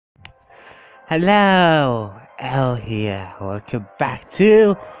Hello, L here. Welcome back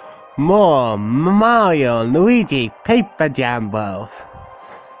to more Mario and Luigi Paper Jambos.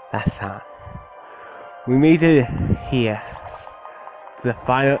 That's time. We made it here to the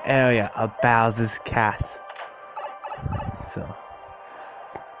final area of Bowser's Castle. So,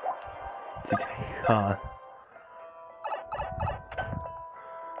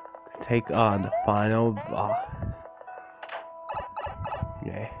 to take on the final boss.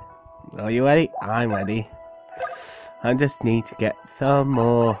 Yeah. Are you ready? I'm ready. I just need to get some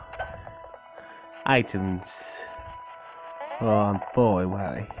more items. Oh boy,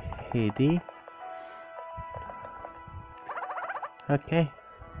 well, hitty. Okay.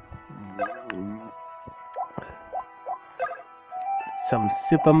 Some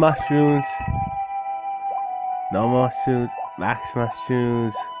super mushrooms. Normal mushrooms. Max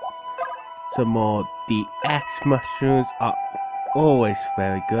mushrooms. Some more DX mushrooms are always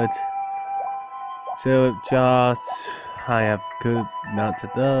very good. So just I have good amounts of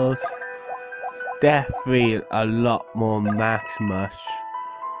those. Definitely a lot more max nuts.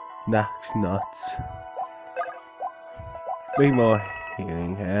 3 more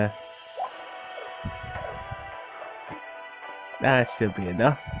healing here. That should be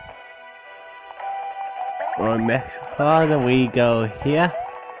enough. On next card we go here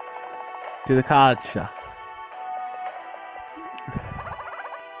to the card shop.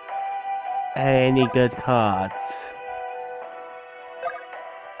 Any good cards?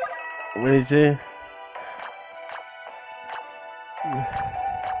 What is it?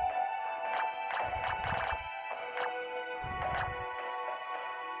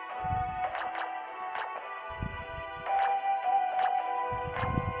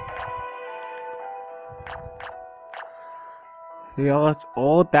 He lost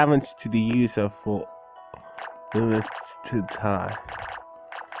all damage to the user for limited time.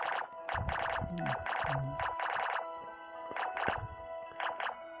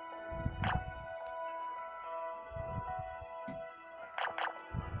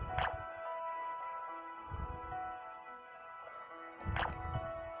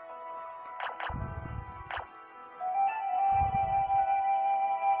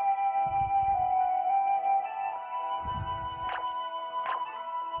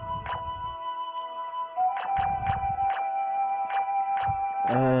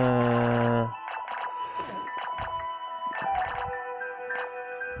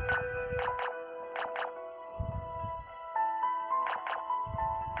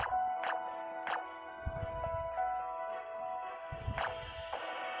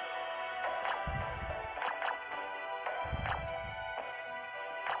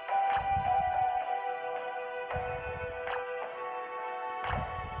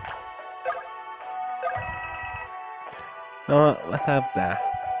 Let's have that.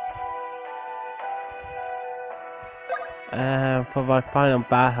 For my final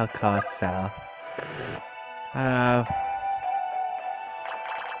battle card sale.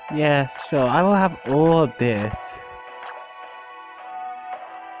 Yeah, sure. I will have all of this.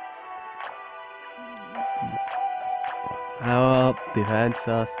 Power up, defense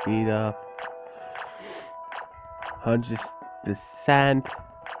up, speed up. 100%.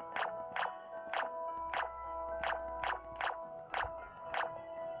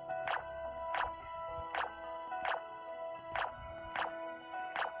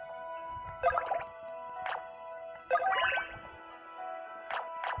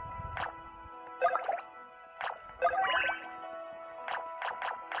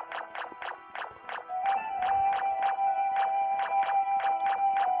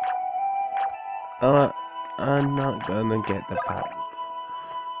 I'm not gonna get the pack.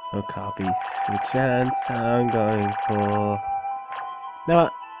 No copies. The chance I'm going for. No,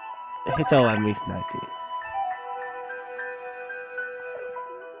 it's all at least 90.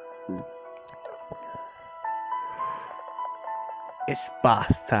 It's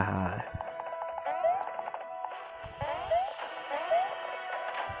boss time.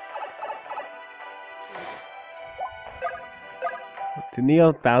 To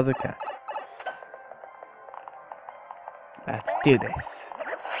Neo Bowser Cat. Let's do this.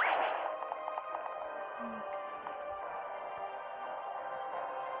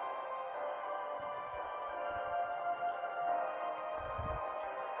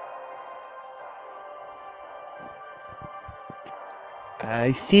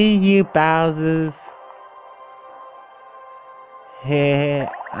 I see you, Bowsers. Here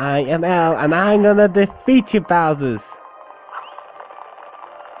I am out, and I'm gonna defeat you, Bowsers.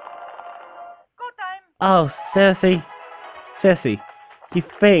 Oh, seriously? Seriously, you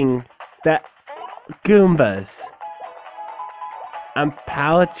think that Goombas and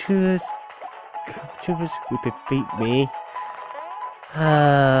Power Chews troopers who defeat me.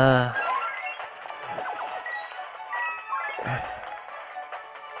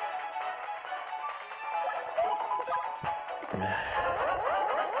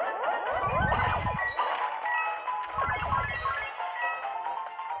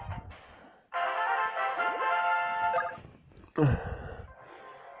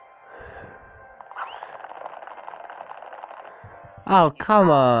 Oh, come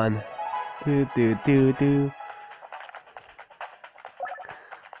on. Do do do do.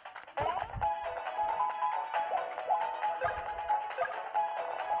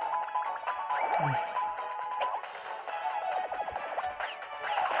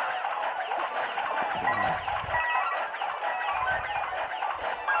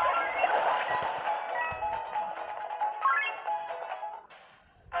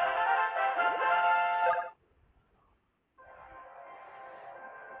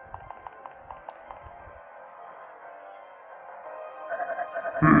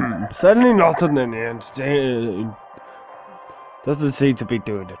 Certainly not an Indian. Doesn't seem to be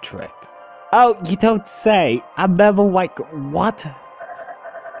doing the trick. Oh, you don't say. I'm level like what?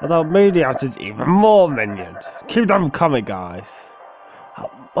 I thought minions is even more minions. Keep them coming, guys.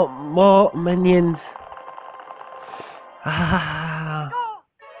 More minions.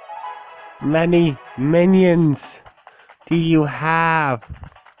 Many minions do you have?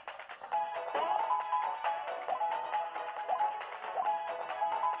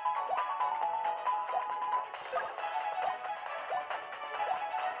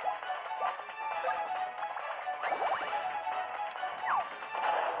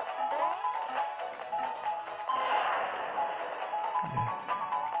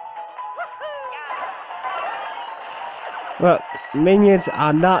 Look, minions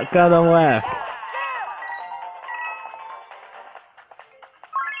are not gonna work.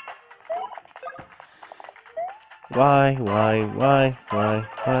 Why?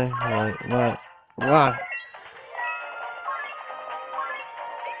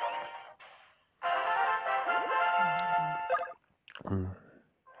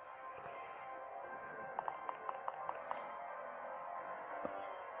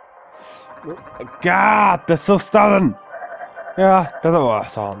 God, they're so stubborn. Yeah, doesn't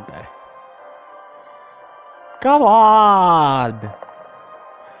work on me. Come on!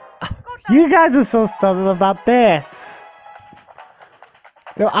 You guys are so stubborn about this.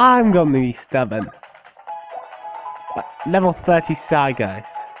 So I'm gonna be stubborn. Level 30 side, guys.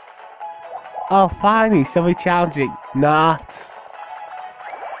 Oh, finally, something challenging. Not.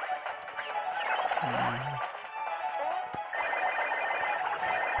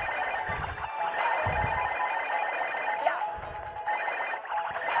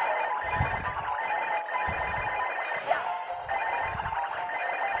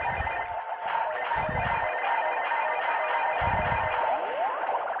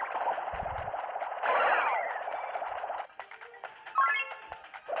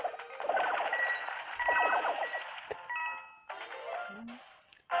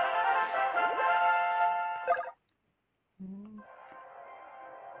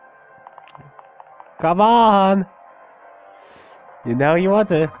 Come on! You know you want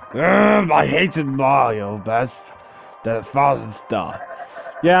to. I hated Mario best. The 1,000 star.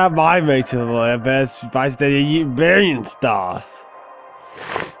 Yeah, my mates are best by the billion stars.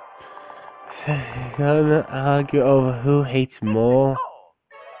 Gonna argue over who hates more.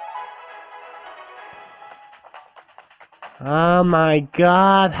 Oh my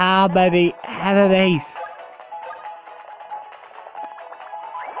god, how many enemies?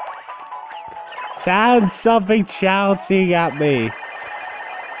 Sounds something shouting at me.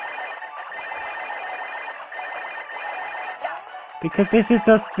 Because this is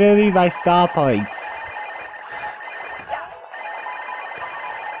just filling my star points.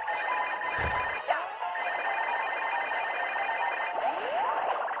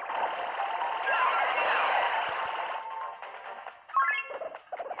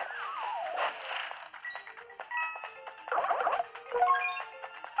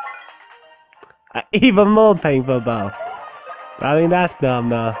 Even more painful though. I mean, that's dumb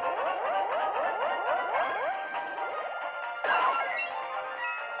though.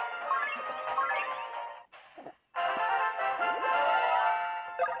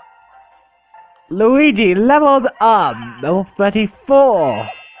 Luigi leveled up, level 34.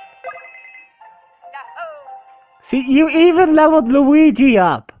 See, you even leveled Luigi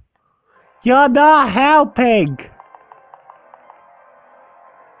up. You're not helping.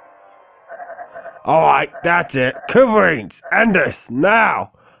 Alright, that's it. Coverings, end this,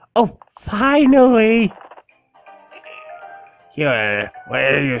 now! Oh, finally! Yeah,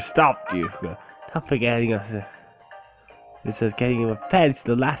 well, you stopped you. Stop forgetting us. This was getting revenge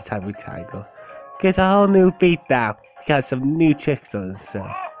the last time we tangled. Get a whole new beat now. Got some new tricks on us, so.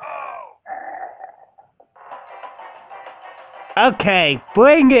 Okay,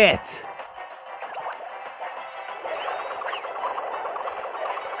 bring it!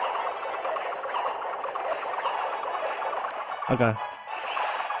 Okay.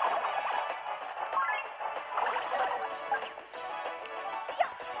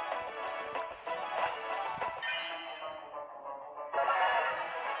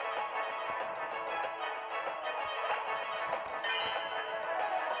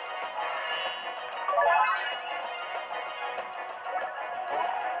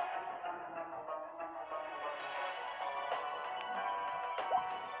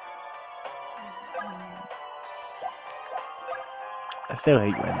 I still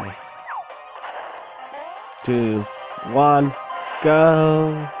hate Wendy. 2, 1,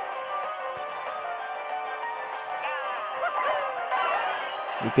 go!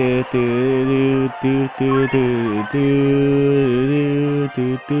 Do do do do do do do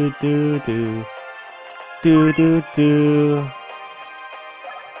do do do do do do.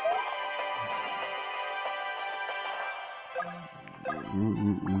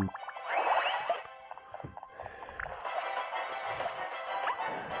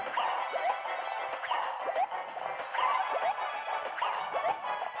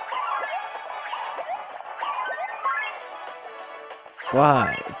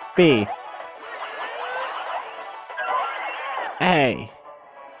 Y, B, A.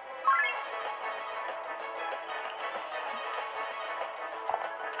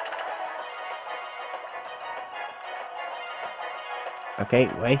 Okay,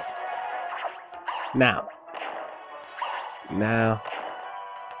 wait. Now. Now.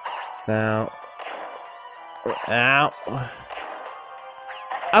 Now. Now.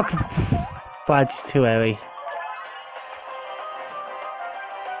 Okay. Fudge, too early.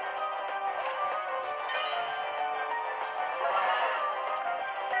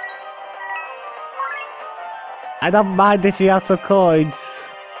 I don't mind if you have some coins.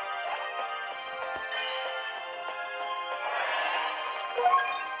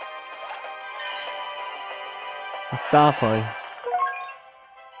 A star point.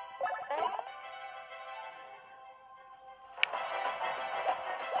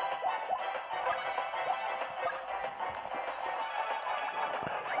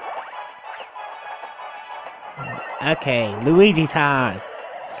 Okay, Luigi time.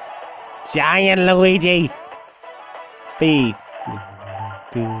 Giant Luigi. B.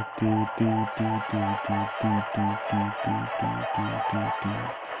 Do do do do do do do do do do do do.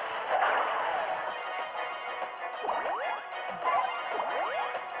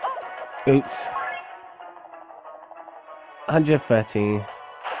 Oops. 113.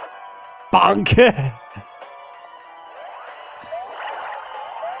 Bonk!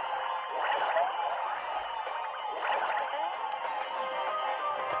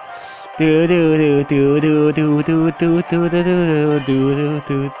 Do do do do do do do do do do do do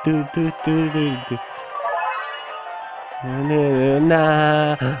do do do do do. La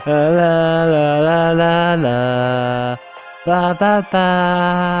la la la la ba ba ba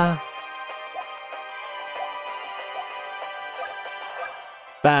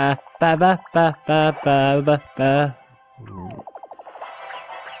ba ba ba ba ba ba ba ba.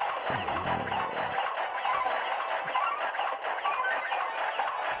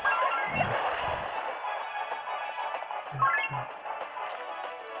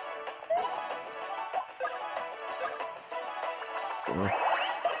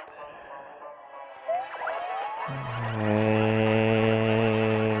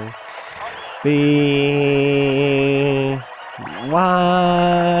 B Y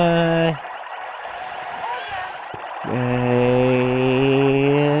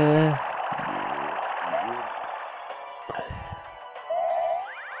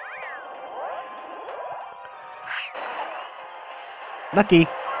Lucky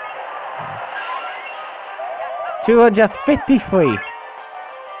 253.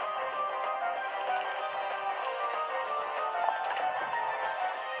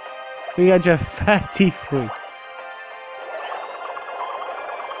 $333.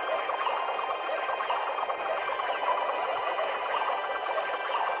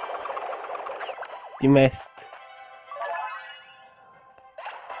 You missed.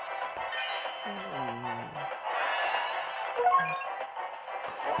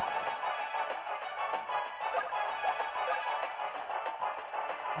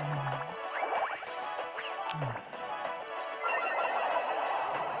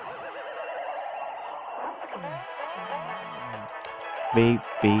 Beep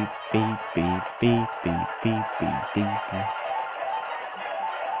beep beep, beep, beep, beep, beep, beep, beep, beep.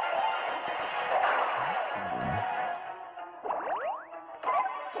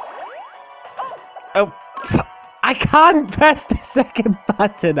 Oh, I can't press the second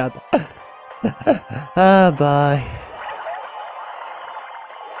button on. Oh boy.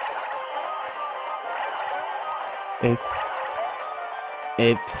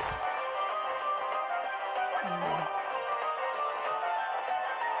 It's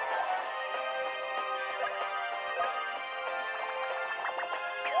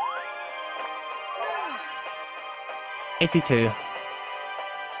 82.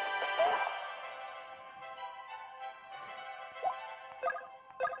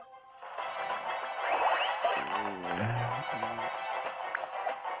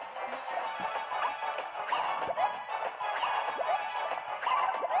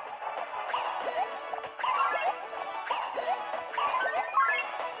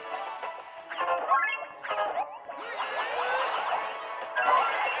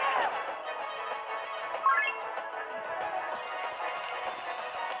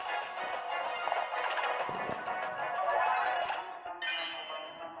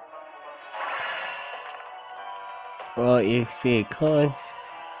 Well, you see a coin.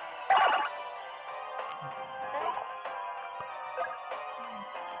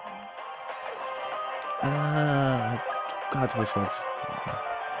 God, which one's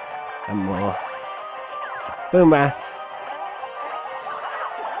and more? Boomer.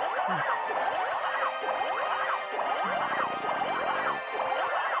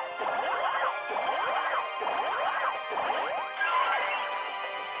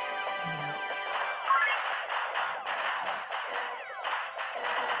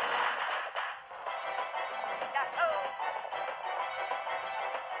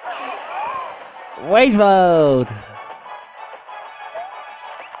 Wave mode.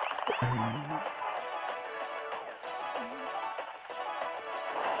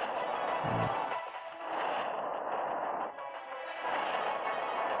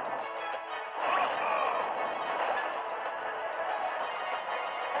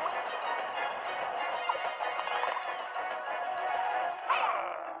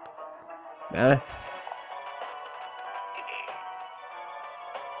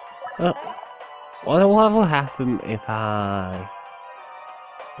 Oh, what will happen if I...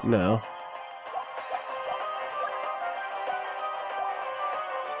 No.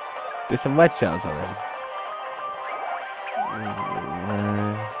 There's some red shells on it.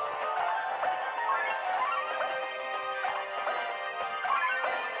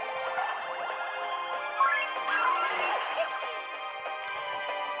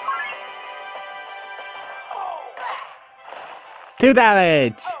 Two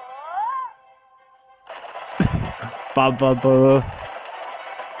damage! Bum bum bum.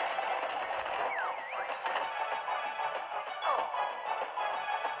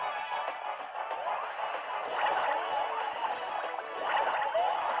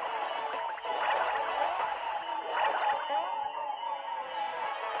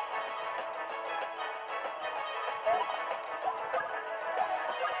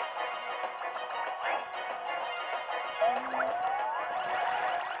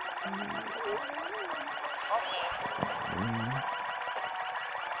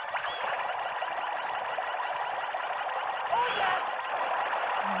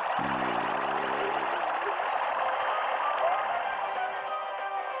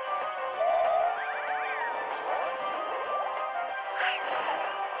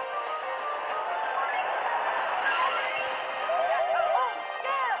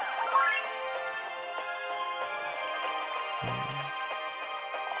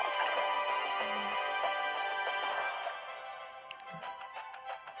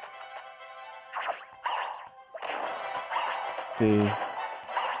 See.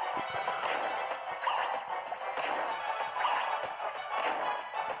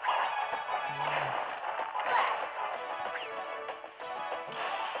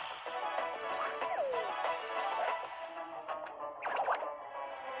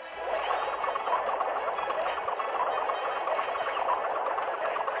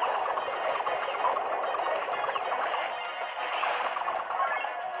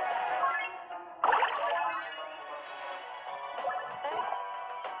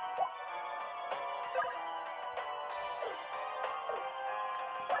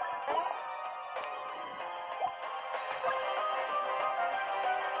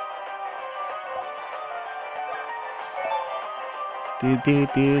 Do do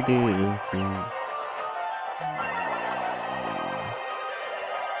do do do.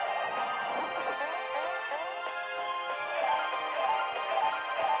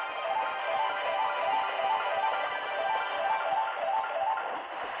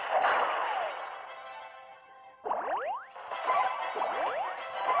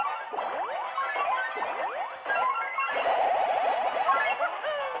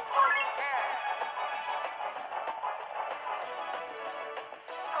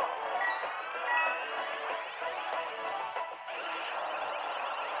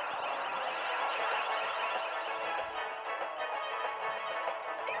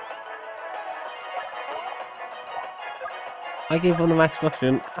 I give on the max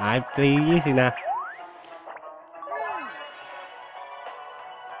mushroom. I'm too easy now.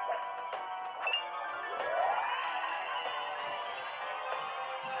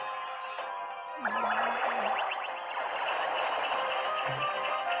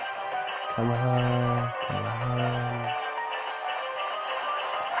 Come on, come on.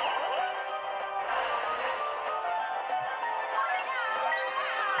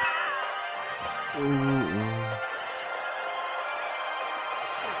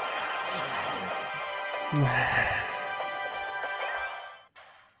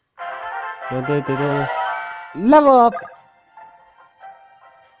 Level up!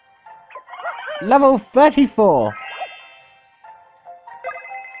 Level 34!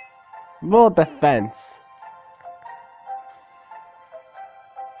 More defense.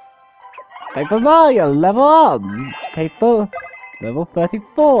 Paper Mario, level up! Paper, level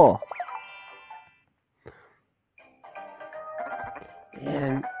 34.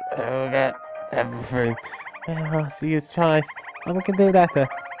 And get everything. Oh, Jesus Christ. Oh, we can do that.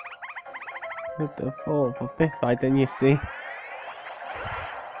 With the 4th or 5th fight, then you see.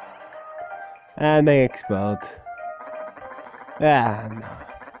 And they explode. Ah, no.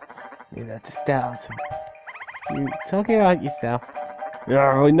 You have to start. You talking about yourself.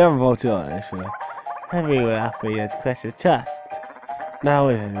 Yeah, we never voted on it, actually. Everywhere after you press your chest. Now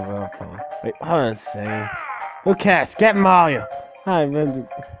we're in the world phone. Wait, hold on a second. Who cares? Get Mario! I remember.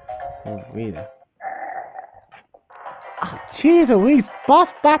 Oh, reader. Oh, jeez Louise! Boss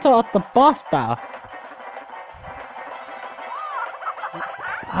battle at the boss battle!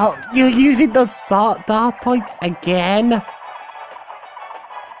 Oh, you're using those dark points again?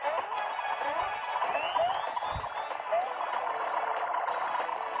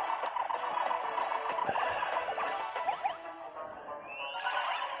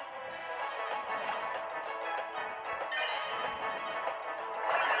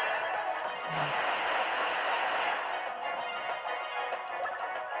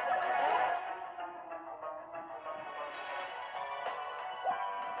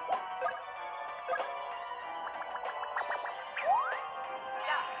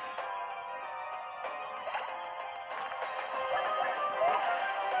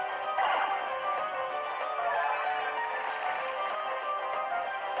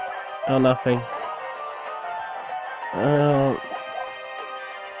 Oh, nothing.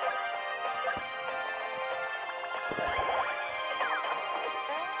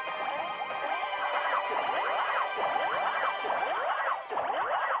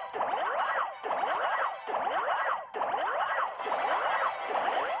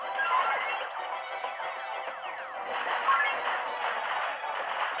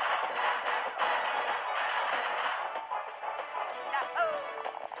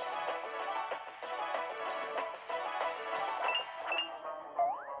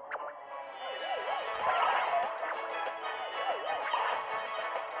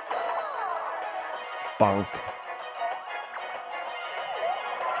 Bonk.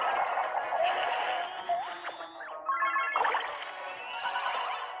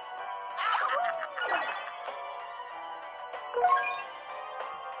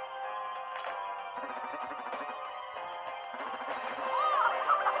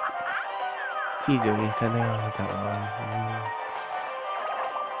 Jesus, I know that one.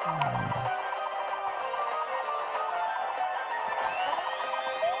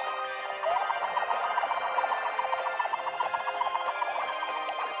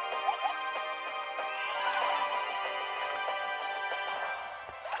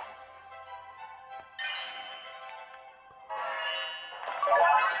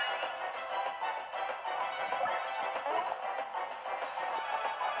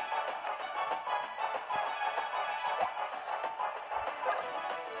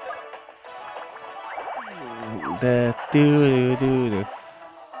 The do do do do.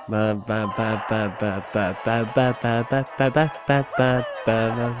 Ba ba ba ba ba ba ba ba ba ba ba ba ba ba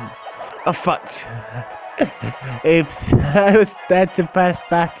ba. Oh fuck! Oops! I was dead to press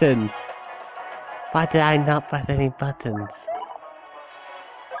buttons. Why did I not press any buttons?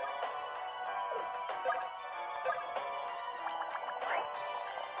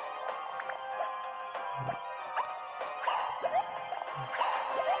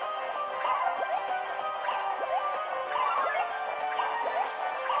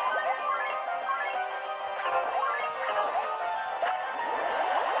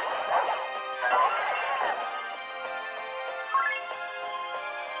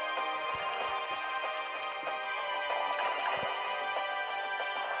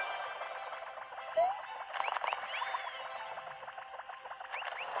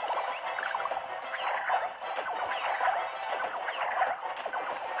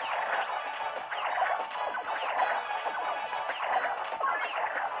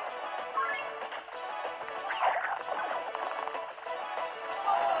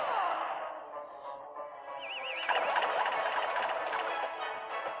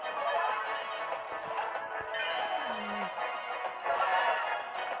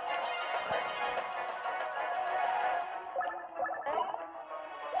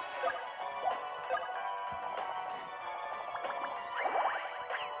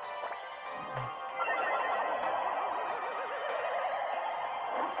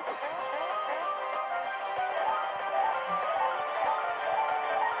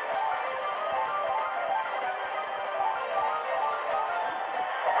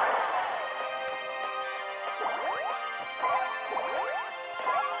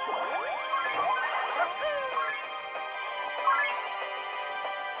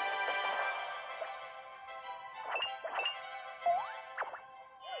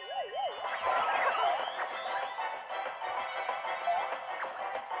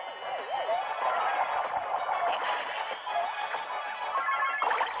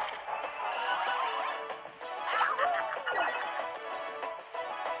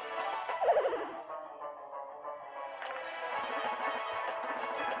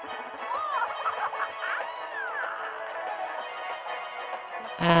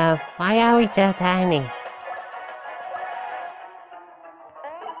 Why are we so tiny?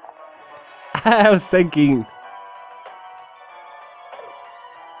 I was thinking.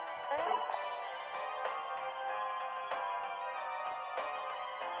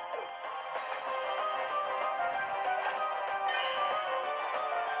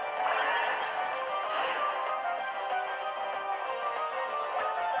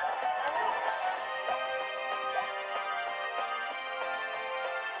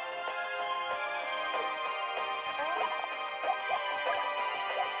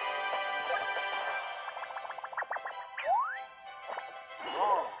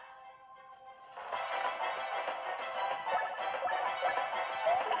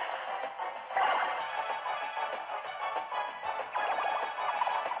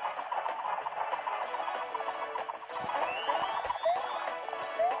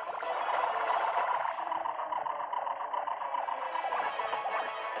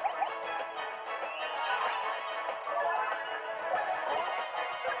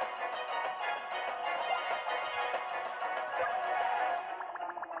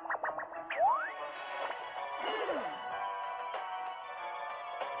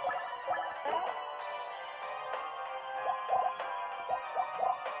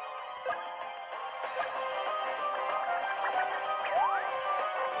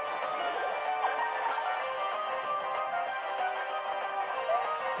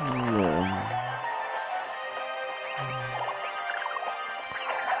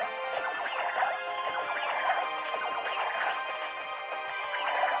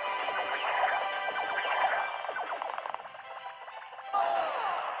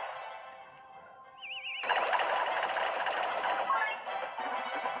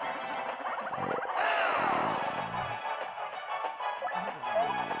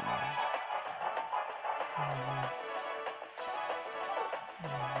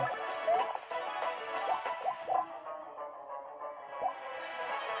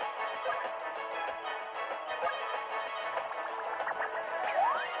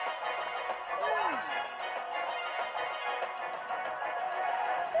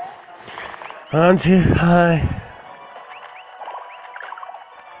 I'm too high.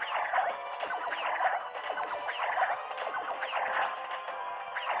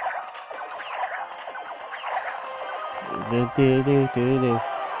 Do do do do do.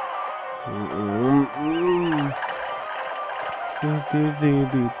 Do do do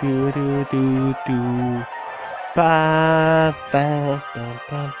do do do do do. Ba ba ba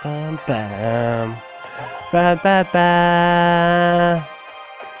ba ba ba. Ba ba ba.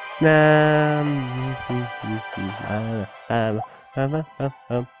 No,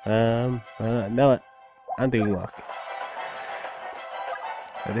 I'm doing work.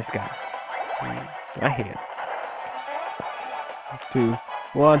 So this guy, right here. 2,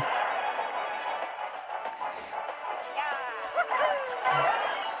 1.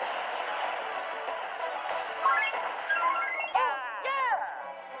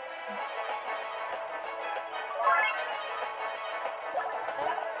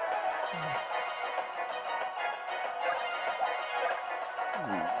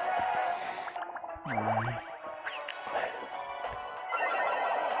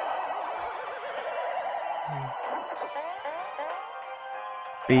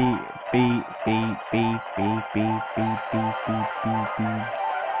 Beep beep beep beep beep beep beep beep beep beep beep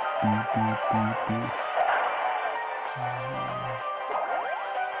beep beep beep beep.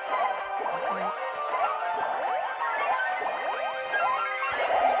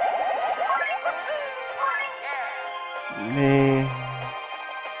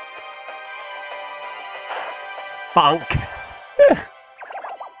 Bonk.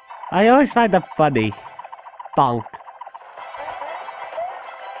 I always find that funny. Bonk.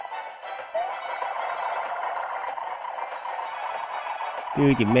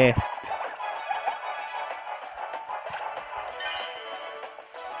 Dude, you missed.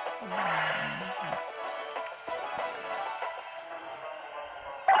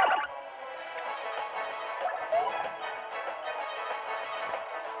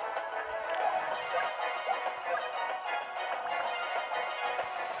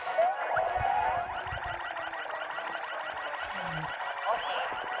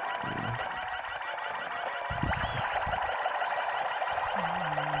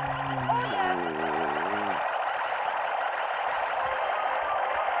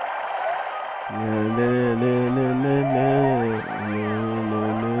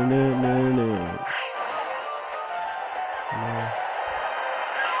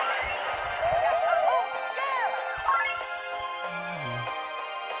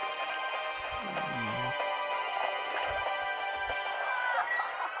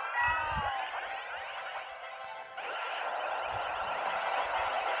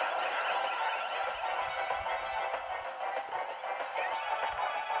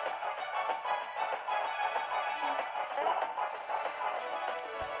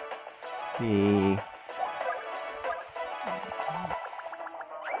 see.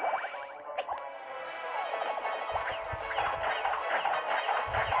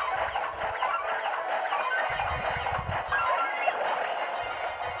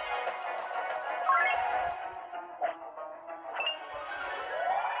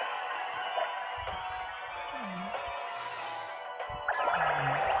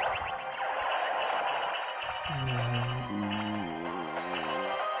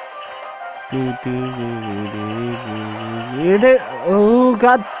 Oh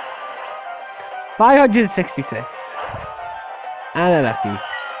god, 566 and a lucky.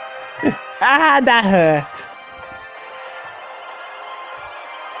 Ah, that hurt.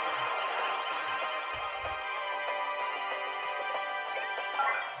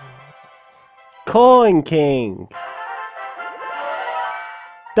 Coin King,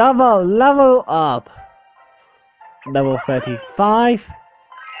 double level up, level 35.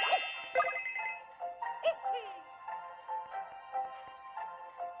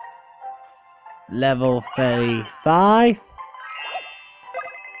 Level 35.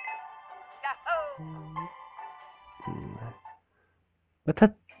 What's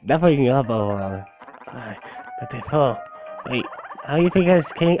that? Leveling up over. But before, wait, how you think I was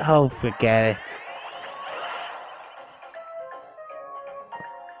king? Oh, forget it.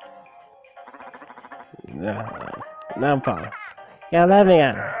 No, I'm fine. Yeah, let me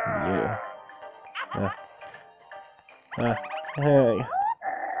out.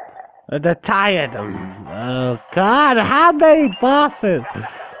 They're tired. Oh God, how many bosses?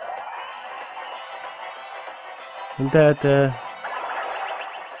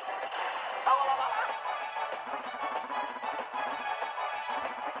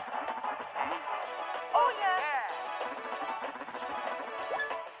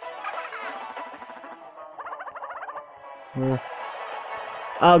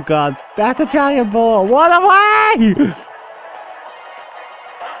 Oh God, that's a giant ball. What away!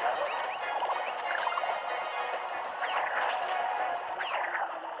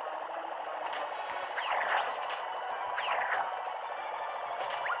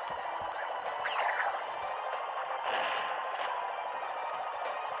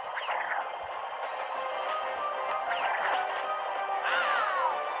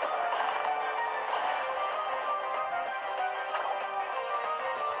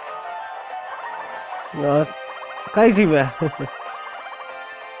 No, crazy man.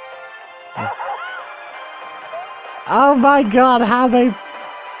 Oh my God, how they...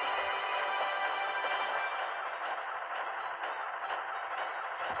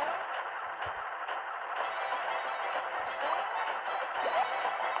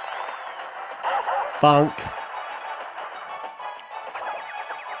 Funk.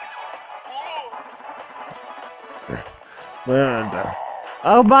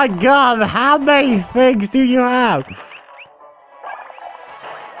 Oh my God, how many things do you have?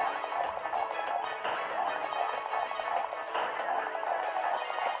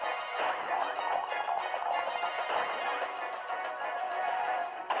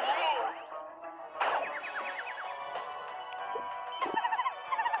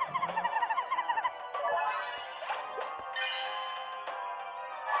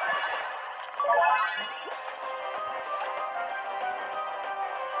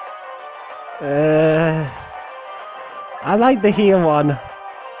 I like the here one.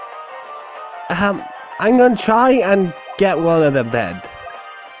 I'm gonna try and get one of them dead.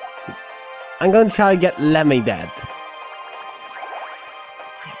 I'm gonna try and get Lemmy dead.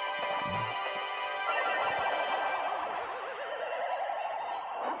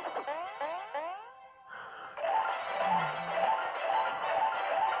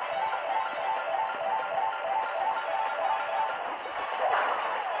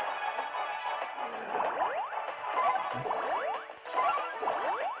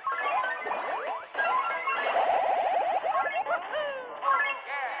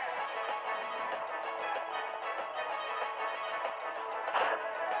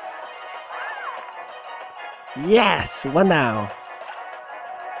 Yes! What now?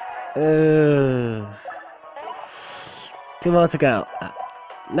 2 more to go.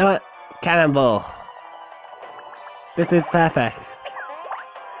 No, cannonball. This is perfect.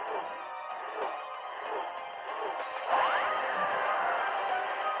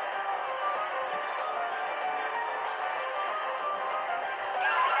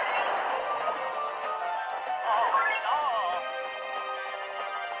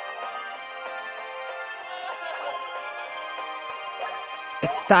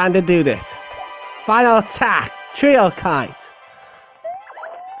 It's time to do this. Final attack, trio kite.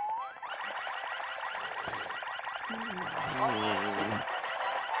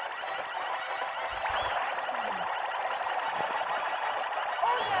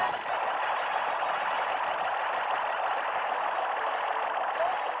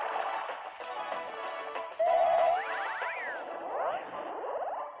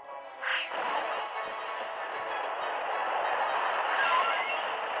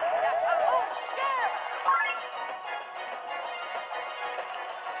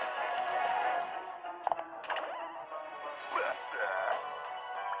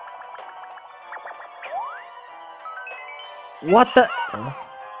 What the?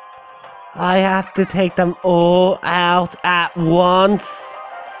 I have to take them all out at once.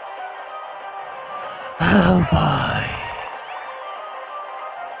 Oh boy.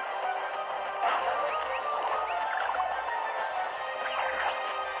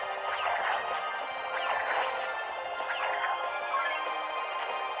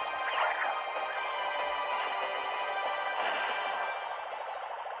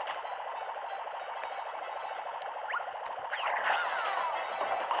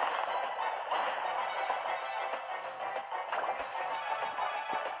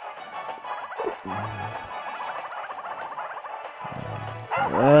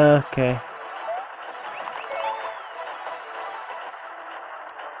 Okay.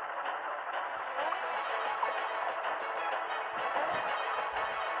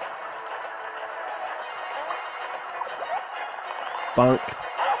 Bunk.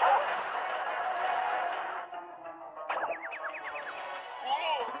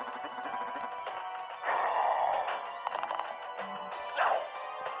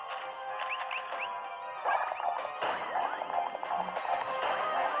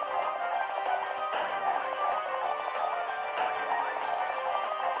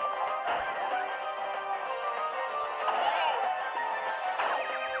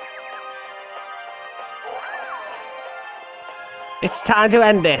 It's time to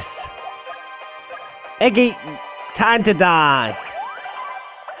end this. Iggy, time to die.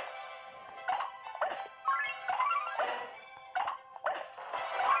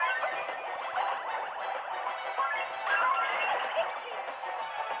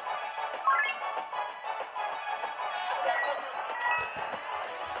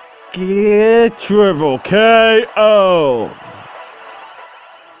 Get triple KO.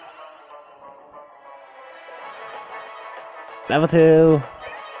 Level 2.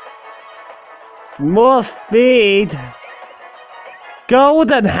 More speed.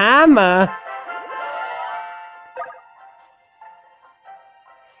 Golden hammer.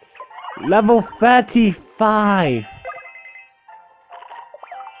 Level 35.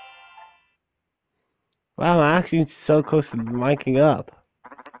 Wow, I'm actually so close to ranking up.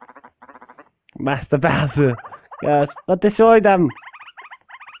 Master Bowser. Yes, but destroy them.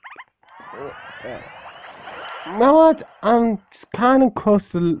 You know what? I'm kind of close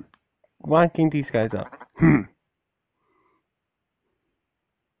to ranking these guys up.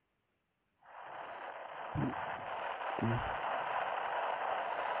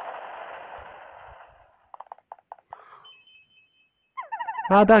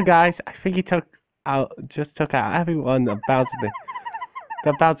 Well done, guys. I think he just took out everyone that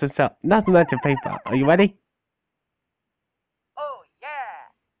bounced himself. Nothing left to paper. Are you ready? Oh yeah!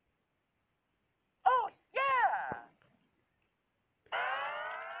 Oh yeah!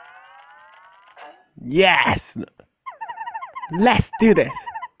 Yes! Let's do this!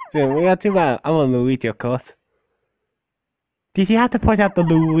 So we got two men. I'm on Luigi, of course. Did you have to point out the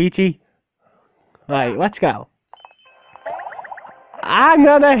Luigi? Right, let's go. I'm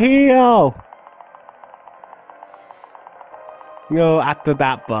gonna heal! No, after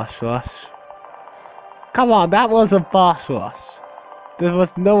that boss rush. Come on, that was a boss rush. There was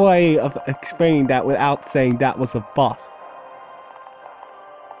no way of explaining that without saying that was a boss.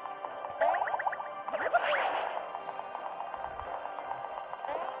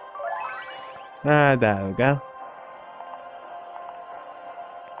 Ah, there we go.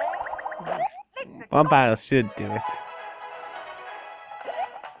 One battle should do it.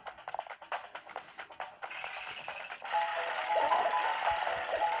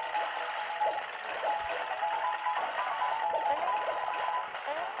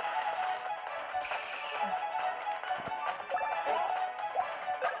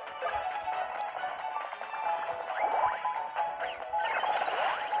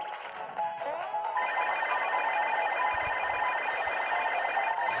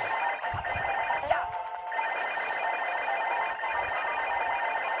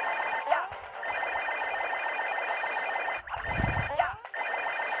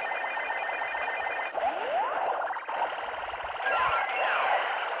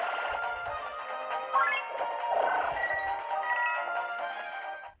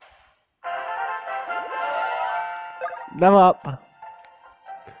 Level up.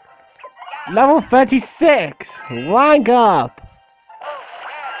 Level 36. Rank up.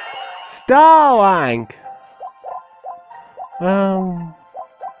 Star rank.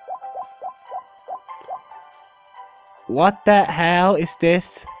 What the hell is this?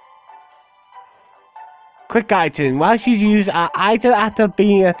 Quick item. Why should you use an item after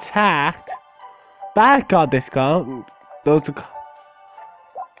being attacked? Bad card discount. Those are...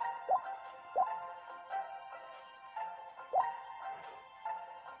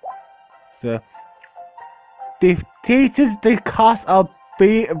 decreases the cost of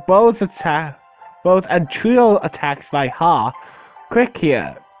bows and trio attacks by half. Quick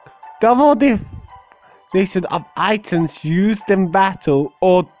here. Double the duration of items used in battle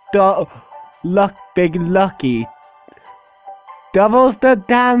or big lucky. Doubles the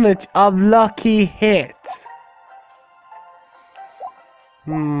damage of lucky hits.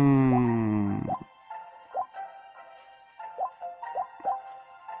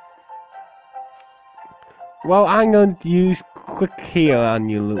 Well, I'm going to use quick heal on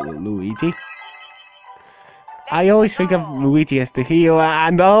you, Luigi. I always think of Luigi as the healer,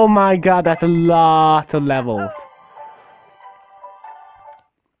 and oh my god, that's a lot of levels.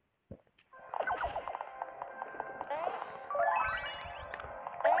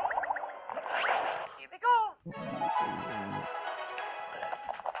 Here we go.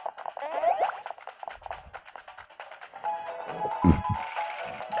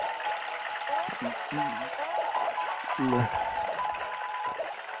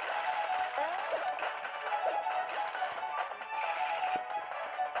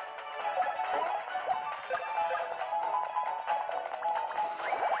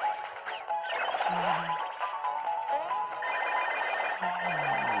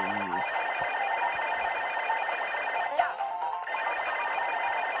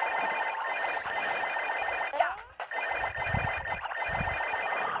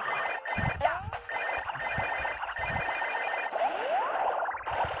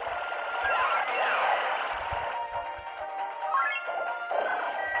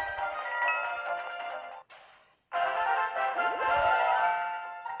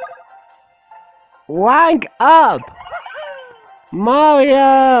 Rank up!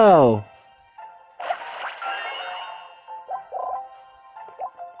 Mario!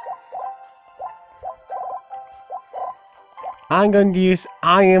 I'm going to use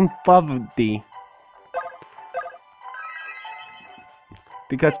Iron Bubble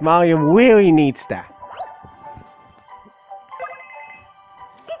because Mario really needs that.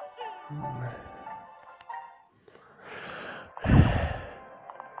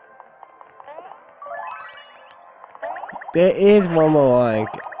 There is one more rank.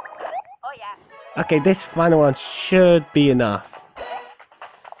 Oh yeah. Okay, this final one should be enough.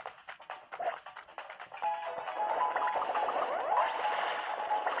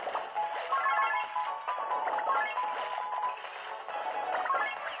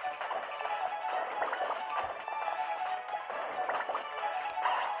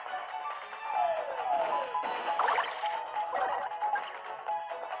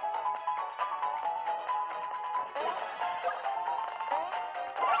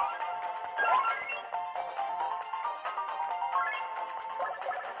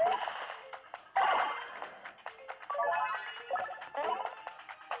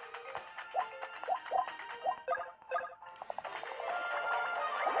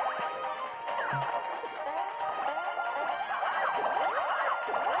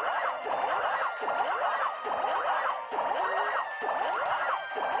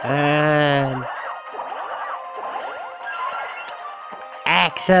 And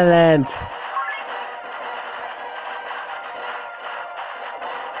excellent.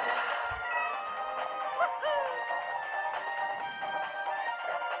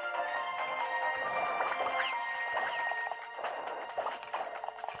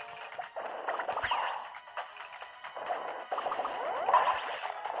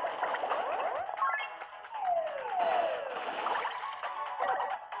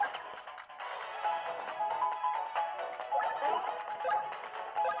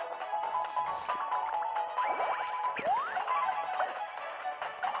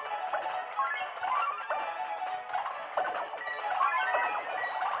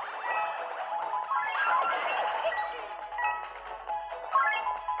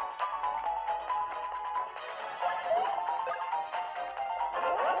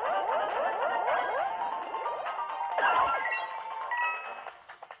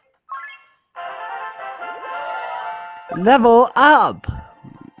 Level up!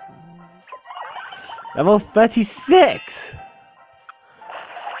 Level 36!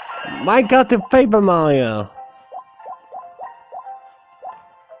 My god, the Paper Mario!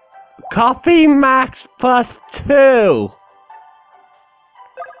 Copy max plus 2!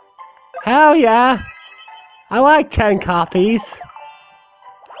 Hell yeah! I like 10 copies!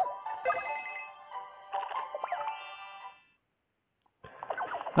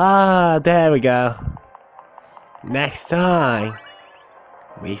 Ah, there we go. Next time,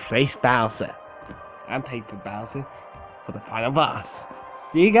 we face Bowser and Paper Bowser for the final boss.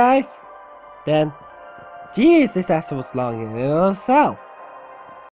 See you guys then. Jeez, this episode was long and so.